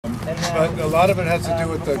But a lot of it has to do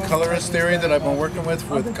with the colorist theory that I've been working with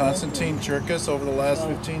Konstantin Cherkis over the last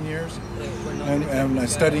 15 years. And I'm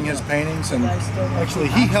studying his paintings, and actually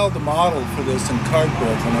he held the model for this in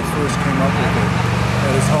cardboard when I first came up with it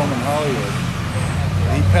at his home in Hollywood.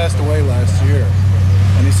 He passed away last year.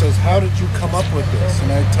 And he says, how did you come up with this?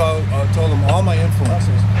 And I told him all my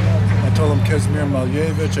influences. I told him Kazimir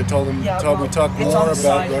Malevich. I told him we talked more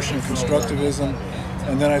about Russian constructivism.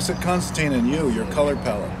 And then I said, Konstantin, and your color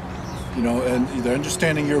palette. You know, and they're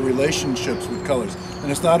understanding your relationships with colors.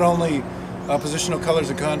 And it's not only oppositional colors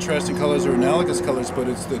and contrasting colors or analogous colors, but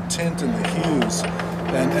it's the tint and the hues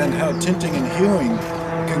and how tinting and hueing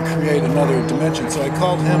can create another dimension. So I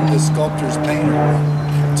called him the sculptor's painter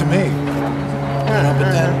to me.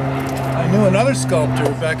 But then I knew another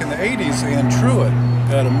sculptor back in the 80s, Ann Truitt,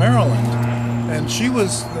 out of Maryland, and she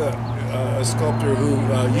was a sculptor who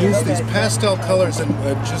used these pastel colors and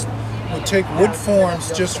just would take wood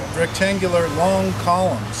forms, just rectangular long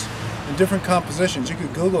columns in different compositions. You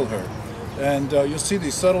could Google her, and you'll see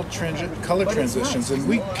these subtle color transitions, and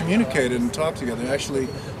we communicated and talked together. Actually,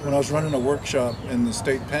 when I was running a workshop in the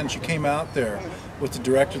State Pen, she came out there with the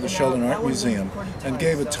director of the Sheldon Art Museum and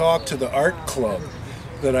gave a talk to the art club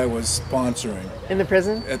that I was sponsoring. In the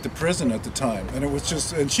prison? At the prison at the time. And it was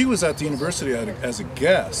just, and she was at the university as a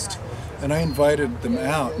guest, and I invited them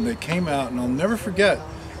out, and they came out, and I'll never forget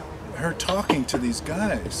her talking to these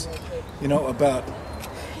guys, you know, about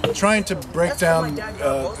trying to break down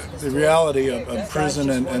the reality of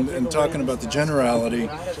prison and talking about the generality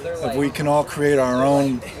of we can all create our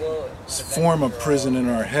own form of prison in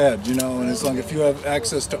our head, you know, and as long as you have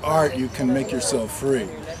access to art, you can make yourself free,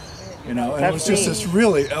 you know. And it was just this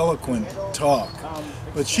really eloquent talk.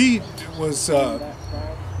 But she was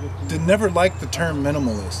never liked the term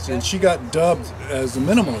minimalist, and she got dubbed as a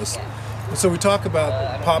minimalist. And so we talk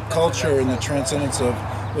about pop culture and the transcendence of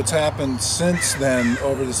what's happened since then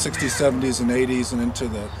over the 60s, 70s, and 80s, and into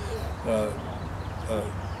the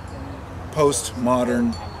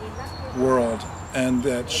postmodern world. And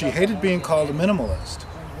that she hated being called a minimalist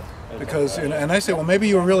because, and I say, well, maybe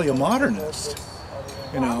you were really a modernist,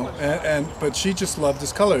 you know, but she just loved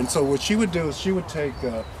this color. And so what she would do is she would take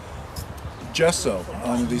gesso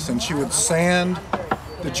on these things. She would sand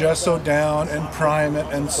the gesso down and prime it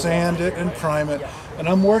and sand it and prime it. And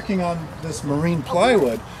I'm working on this marine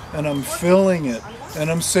plywood, and I'm filling it,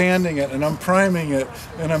 and I'm sanding it, and I'm priming it,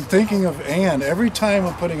 and I'm thinking of Anne every time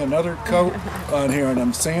I'm putting another coat on here, and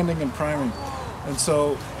I'm sanding and priming. And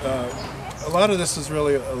so a lot of this is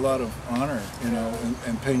really a lot of honor, you know,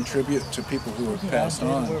 and paying tribute to people who have passed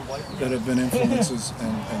on that have been influences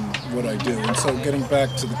in what I do. And so getting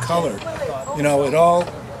back to the color, you know, it all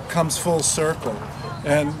comes full circle.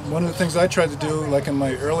 And one of the things I tried to do, like in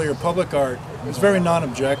my earlier public art, is very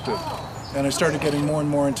non-objective. And I started getting more and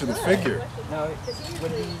more into the figure.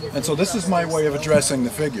 And so this is my way of addressing the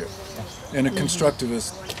figure in a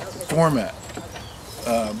constructivist format.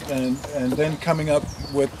 And then coming up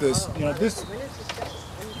with this, you know, this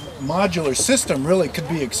modular system really could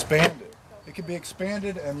be expanded. It could be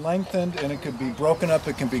expanded and lengthened, and it could be broken up,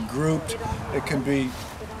 it can be grouped, it can be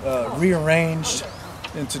rearranged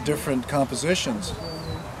into different compositions.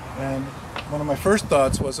 And one of my first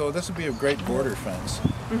thoughts was, oh, this would be a great border fence.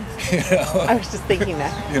 You know? I was just thinking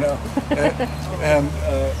that. You know, and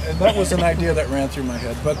that was an idea that ran through my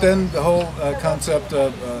head. But then the whole concept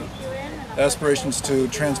of aspirations to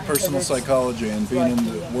transpersonal psychology and being in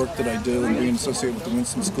the work that I do and being associated with the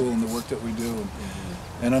Winston School and the work that we do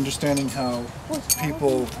and understanding how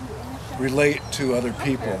people relate to other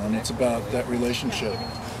people, and it's about that relationship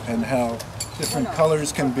and how different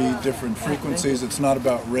colors can be different frequencies. It's not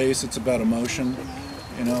about race, it's about emotion.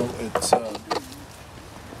 You know, it's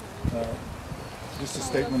just a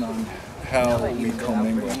statement on how we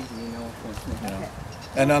commingle. You know.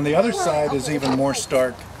 And on the other side is even more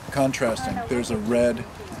stark contrasting. There's a red,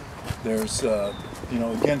 there's, you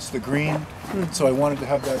know, against the green. So I wanted to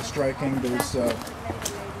have that striking. There's a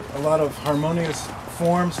lot of harmonious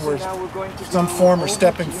forms where some form are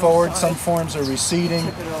stepping forward, some forms are receding.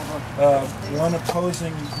 One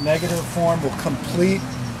opposing negative form will complete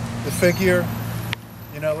the figure,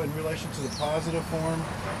 you know, in relation to the positive form,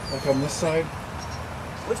 like on this side.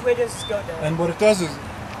 Which way does this go down? And what it does is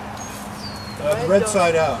the red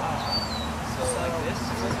side out. Just like this?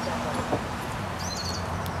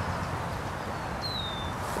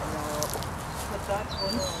 Put that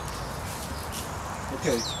one on.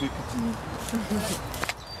 Okay, speak it to me.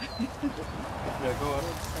 Yeah, go up.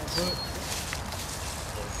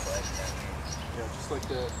 Yeah, just like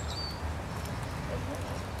that.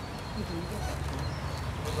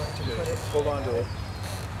 Okay, hold on to it.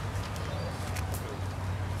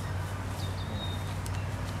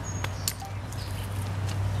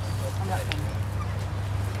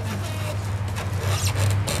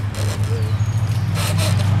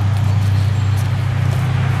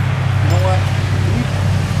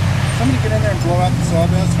 and blow out the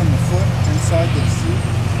sawdust from the foot inside the seat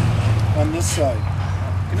on this side.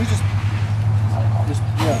 Can you just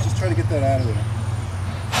try to get that out of there.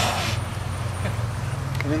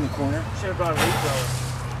 And in the corner. Should have brought a leaf blower.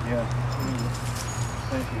 Yeah.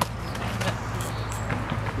 Thank you.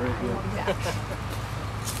 Very good.